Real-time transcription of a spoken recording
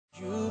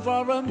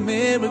are a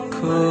miracle.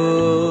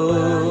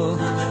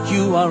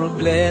 You are a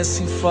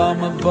blessing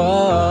from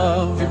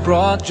above. You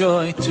brought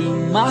joy to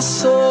my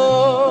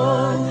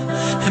soul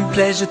and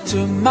pleasure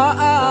to my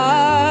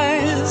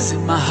eyes.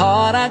 In my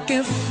heart I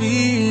can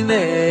feel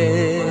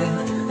it,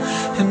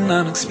 an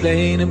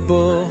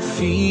unexplainable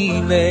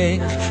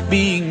feeling.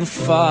 Being a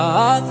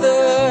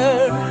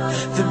father,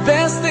 the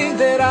best thing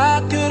that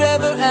I could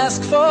ever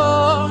ask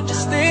for.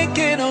 Just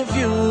thinking of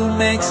you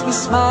makes me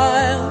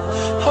smile.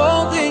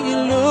 Holding you,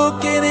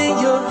 looking in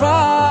your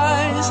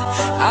eyes,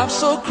 I'm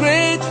so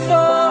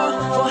grateful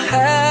for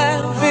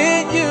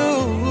having you.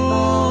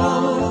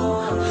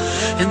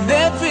 And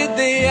every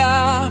day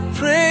I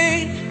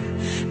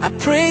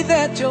pray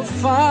that you'll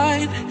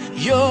find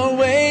your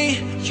way.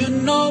 You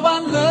know I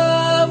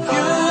love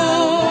you,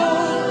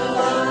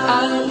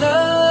 I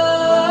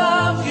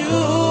love you,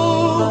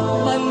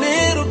 my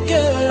little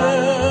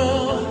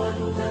girl,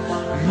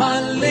 my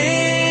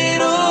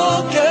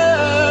little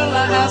girl.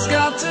 I ask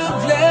God to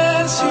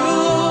bless you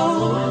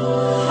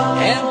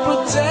and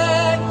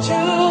protect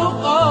you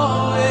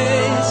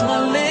always, my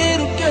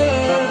little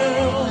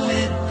girl,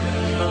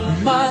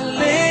 my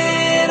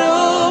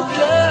little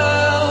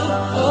girl.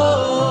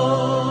 Oh.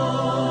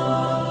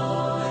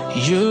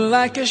 You're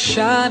like a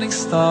shining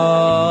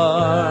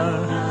star,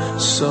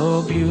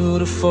 so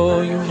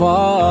beautiful you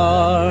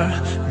are,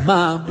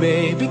 my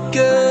baby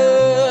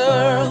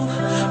girl.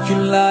 You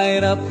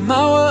light up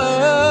my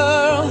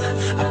world.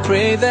 I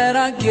pray that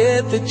I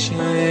get the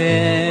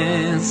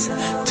chance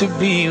to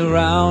be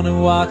around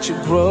and watch you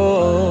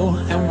grow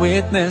and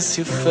witness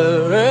your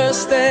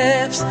first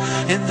steps.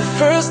 And the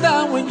first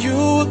time when you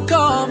would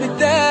call me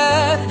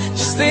dad,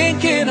 just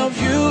thinking of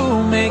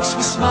you makes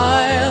me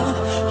smile.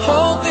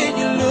 Holding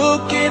you,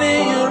 looking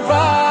in your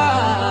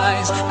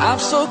eyes, I'm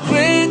so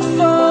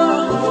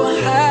grateful for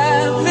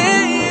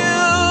having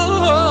you.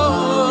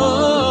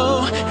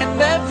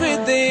 And every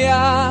day I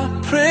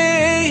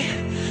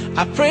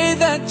pray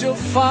that you'll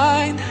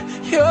find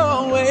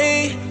your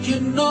way. You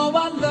know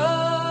I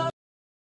love